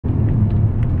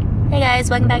guys,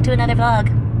 welcome back to another vlog.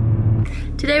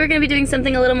 Today we're gonna be doing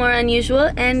something a little more unusual,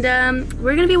 and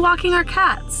we're gonna be walking our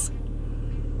cats.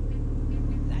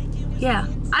 Yeah,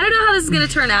 I don't know how this is gonna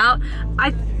turn out.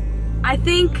 I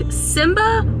think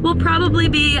Simba will probably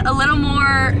be a little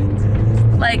more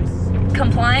like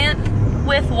compliant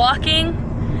with walking.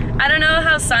 I don't know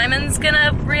how Simon's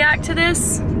gonna react to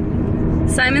this.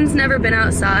 Simon's never been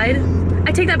outside.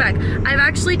 I take that back. I've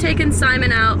actually taken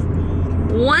Simon out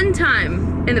one time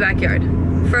in the backyard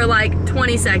for like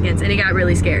 20 seconds and he got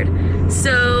really scared.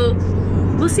 So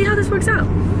we'll see how this works out.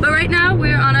 But right now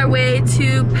we're on our way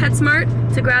to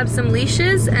PetSmart to grab some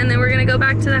leashes, and then we're gonna go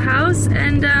back to the house,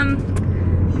 and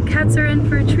cats are in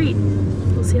for a treat.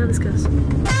 We'll see how this goes.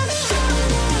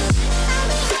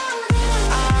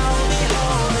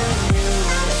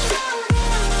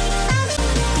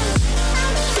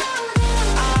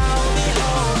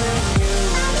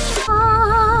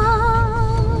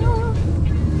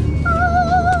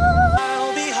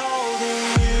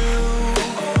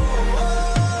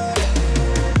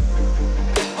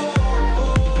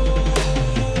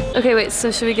 Okay, wait, so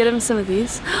should we get him some of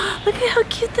these? Look at how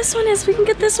cute this one is. We can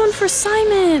get this one for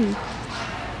Simon.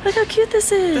 Look how cute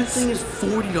this is. That thing is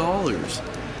 $40.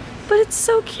 But it's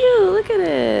so cute. Look at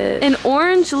it. An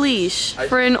orange leash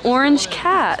for an orange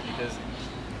cat.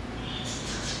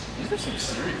 These are some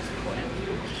serious.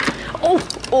 Oh.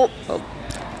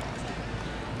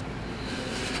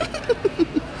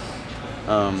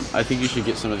 I think you should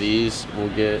get some of these. We'll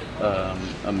get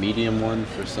a medium one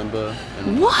for Simba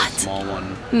and a small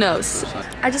one. No,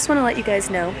 I just want to let you guys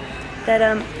know that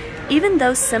even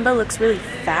though Simba looks really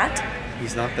fat,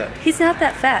 he's not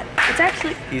that fat. It's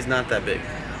actually, he's not that big.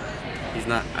 He's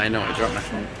not. I know. I dropped my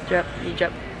phone. You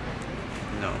drop.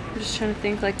 No. I'm just trying to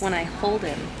think, like, when I hold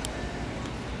him,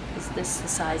 is this the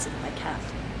size of my cat?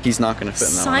 He's not gonna fit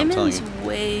in that one, I'm telling you. Simon's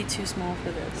way too small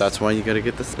for this. That's why you gotta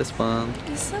get this one.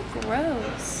 He's so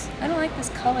gross. I don't like this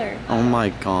color. Oh my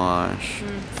gosh.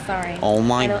 Sorry. Oh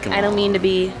my god. I don't mean to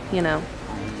be, you know,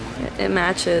 it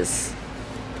matches.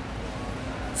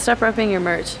 Stop repping your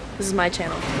merch. This is my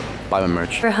channel. Buy my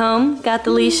merch. We're home, got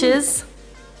the leashes.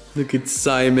 Look at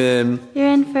Simon. You're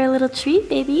in for a little treat,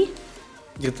 baby.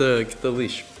 Get the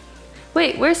leash.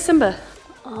 Wait, where's Simba?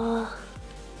 Oh.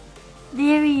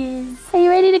 There he is. Are you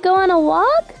ready to go on a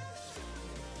walk?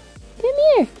 Come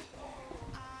here.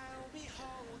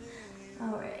 All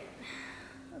right.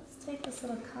 Let's take this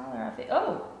little collar off it.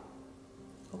 Oh.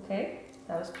 Okay.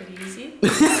 That was pretty easy.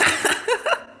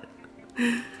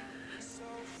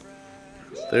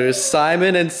 There's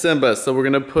Simon and Simba, so we're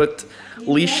gonna put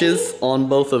leashes on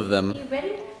both of them. You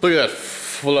ready? Look at that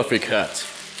fluffy cat.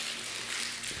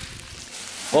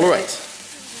 All right.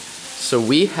 So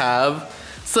we have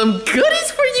some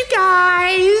goodies for you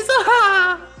guys!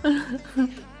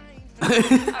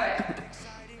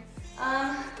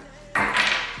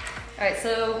 Alright,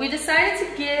 so we decided to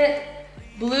get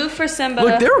blue for Simba.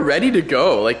 Look, they're ready to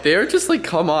go. Like, they're just like,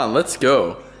 come on, let's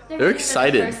go. They're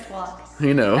excited. First walk.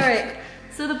 You know. Alright,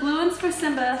 so the blue one's for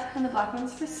Simba and the black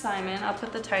one's for Simon. I'll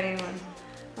put the tiny one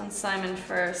on Simon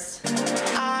first.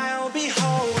 I'll be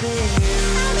holding you.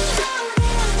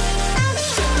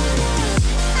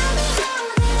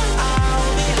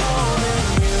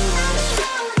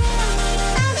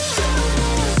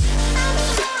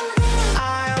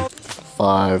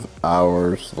 5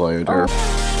 hours later.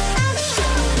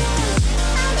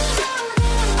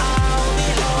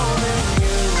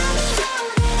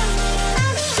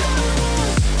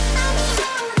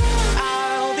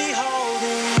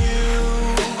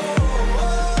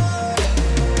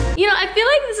 You know, I feel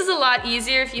like this is a lot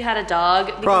easier if you had a dog.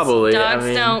 Because probably. Dogs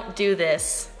don't do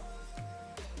this.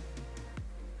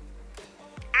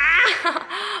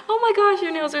 Ah! Oh my gosh,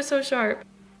 your nails are so sharp.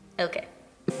 Okay.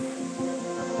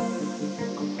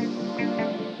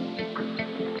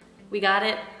 We got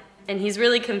it, and he's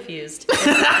really confused.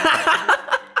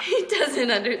 He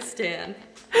doesn't understand.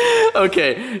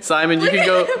 Okay, Simon, you can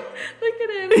go. Look at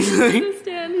him. He doesn't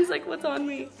understand. He's like, what's on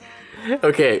me?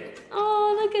 Okay.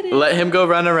 Oh, look at him. Let him go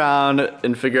run around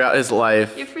and figure out his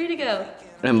life. You're free to go.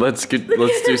 And let's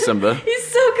do Simba. He's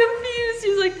so confused.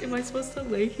 He's like, am I supposed to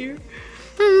lay here?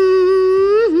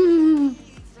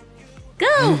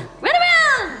 Go! Run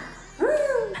around!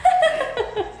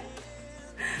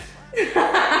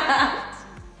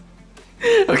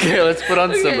 Okay, let's put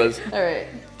on Simba's. Alright.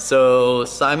 So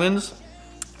Simon's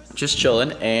just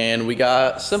chilling, and we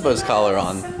got Simba's collar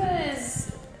on. Simba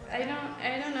is, I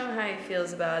don't know how he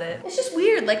feels about it. It's just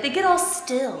weird, like they get all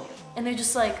still, and they're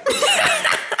just like,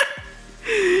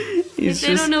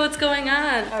 they don't know what's going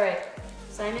on. Alright,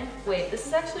 Simon, wait, this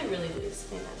is actually really loose.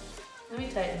 Hang on. Let me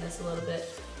tighten this a little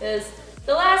bit. Because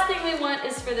The last thing we want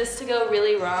is for this to go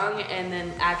really wrong and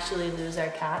then actually lose our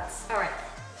cats. All right.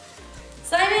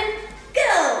 Simon,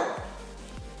 go!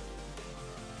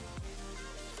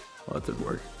 Oh, that didn't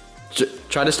work.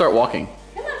 Try to start walking.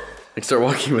 Come on. Like start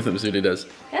walking with him, see what he does.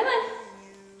 Come on.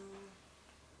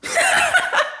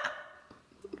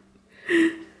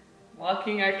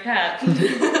 Walking our cat.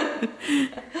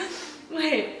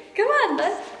 Wait, come on,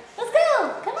 bud. Let's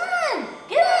go. Come on.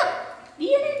 Get up.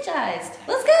 Be energized.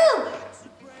 Let's go.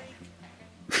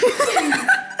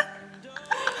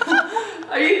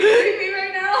 Are you kidding me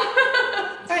right now?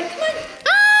 Alright, come on.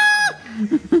 Ah!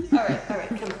 Alright,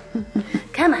 come on.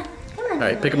 Come on.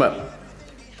 Alright, pick him up.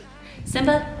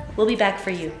 Simba, we'll be back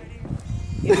for you.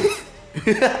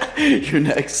 You're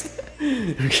next.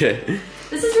 Okay.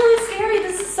 This is really scary.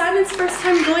 This is Simon's first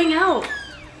time going out.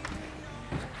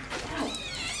 Ow.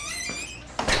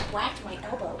 Whacked my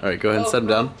elbow. Alright, go ahead and set him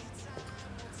down.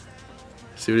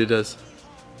 See what he does.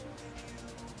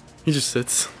 He just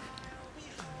sits.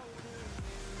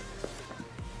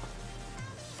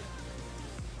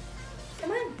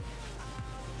 Come on.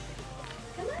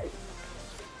 Come on.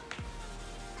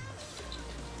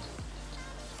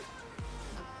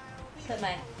 Put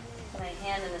my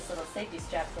hand in this little safety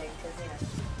strap thing, because,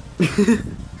 you know.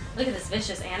 Look at this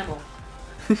vicious animal.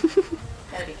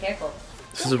 Gotta be careful.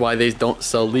 This is why they don't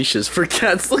sell leashes for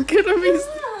cats. Look at him. He's...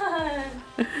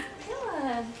 Come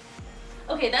on.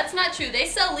 Okay, that's not true. They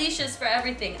sell leashes for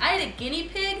everything. I had a guinea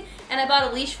pig, and I bought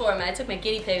a leash for him, and I took my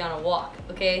guinea pig on a walk,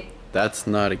 okay? That's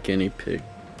not a guinea pig.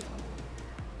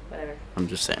 Whatever. I'm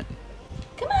just saying.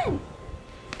 Come on.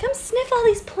 Come sniff all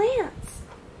these plants.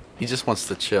 He just wants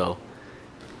to chill.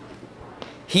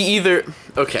 He either,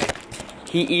 okay,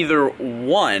 he either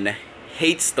 1,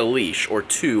 hates the leash, or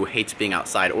 2, hates being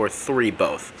outside, or 3,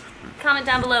 both. Comment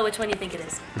down below which one you think it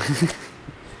is.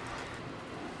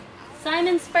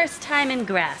 Simon's first time in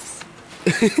grass.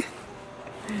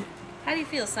 How do you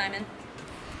feel, Simon?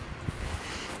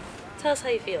 Tell us how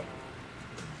you feel.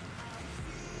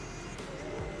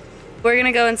 We're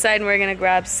gonna go inside and we're gonna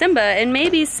grab Simba, and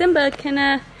maybe Simba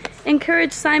can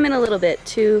encourage Simon a little bit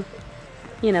to,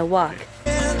 you know, walk.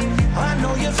 I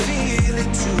know you feel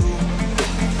it too.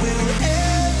 Will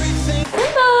everything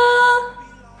Simba!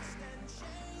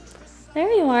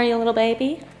 There you are, you little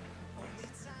baby.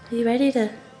 Are you ready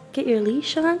to get your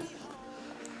leash on?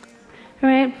 All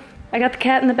right, I got the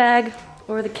cat in the bag,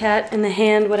 or the cat in the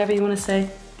hand, whatever you want to say.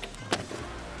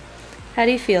 How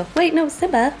do you feel? Wait, no,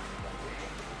 Simba.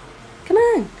 Come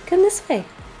on, come this way.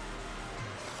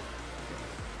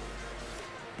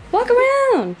 Walk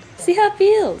around, see how it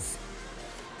feels.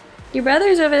 Your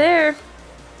brother's over there,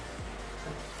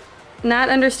 not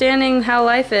understanding how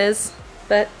life is,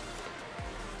 but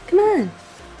come on.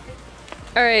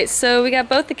 All right, so we got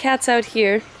both the cats out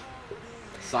here.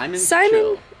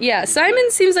 Simon, yeah, Simon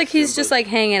seems like he's just like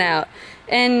hanging out,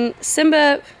 and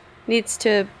Simba needs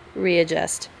to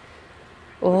readjust.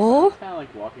 Oh, kind of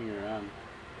like walking around.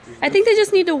 I think they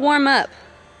just need to warm up.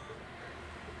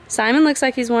 Simon looks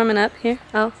like he's warming up here.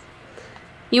 Oh,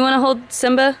 you want to hold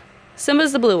Simba?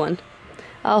 Simba's the blue one.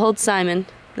 I'll hold Simon,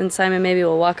 then Simon maybe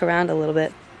will walk around a little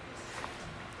bit.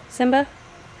 Simba,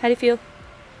 how do you feel?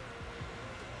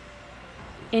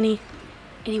 Any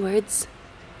words?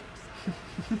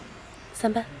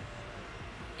 Simba?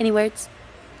 Any words?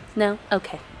 No?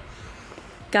 Okay.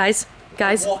 Guys.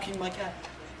 I'm walking my cat.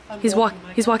 He's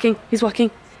walking.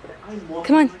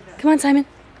 Come on, Simon.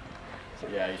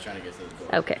 Yeah, he's trying to get to the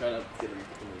door. Okay.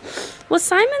 Well,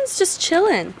 Simon's just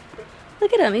chilling.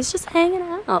 Look at him, he's just hanging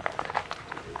out.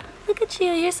 Look at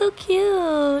you, you're so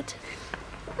cute.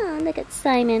 Oh, look at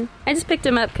Simon. I just picked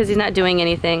him up because he's not doing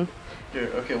anything.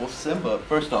 Here, okay, well Simba,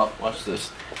 first off, watch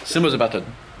this. Simba's about to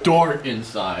dart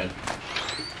inside.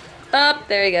 Up,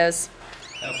 there he goes.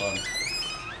 Have fun.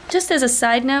 Just as a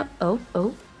side note, oh,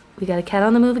 we got a cat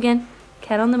on the move again.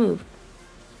 Cat on the move.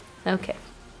 Okay.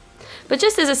 But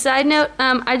just as a side note,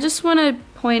 I just want to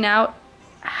point out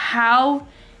how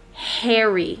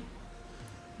hairy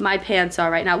my pants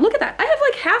are right now. Look at that. I have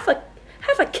like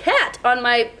half a cat on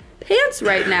my pants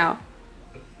right now.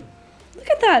 Look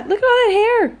at that. Look at all that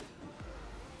hair.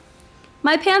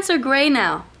 My pants are gray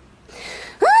now.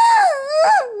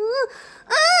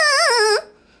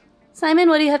 Simon,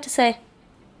 what do you have to say?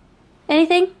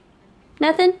 Anything?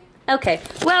 Nothing? Okay.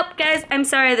 Well, guys, I'm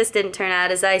sorry this didn't turn out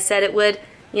as I said it would.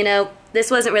 You know, this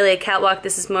wasn't really a catwalk.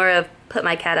 This is more of put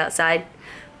my cat outside.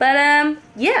 But,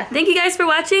 yeah, thank you guys for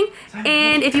watching.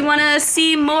 And if you want to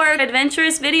see more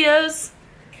adventurous videos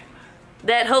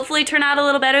that hopefully turn out a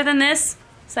little better than this,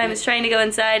 Simon's trying to go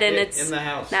inside and it's in the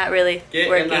house. not really Get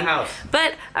working. in the house.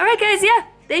 But, alright guys, yeah.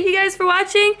 thank you guys for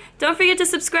watching. Don't forget to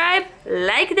subscribe,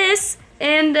 like this,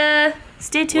 and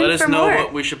stay tuned Let us for know more.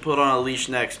 what we should put on a leash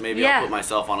next. Maybe Yeah. I'll put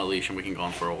myself on a leash and we can go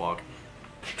on for a walk.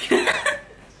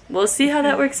 We'll see how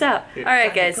that works out. All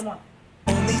right, guys.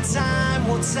 Only time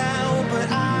will tell, but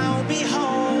I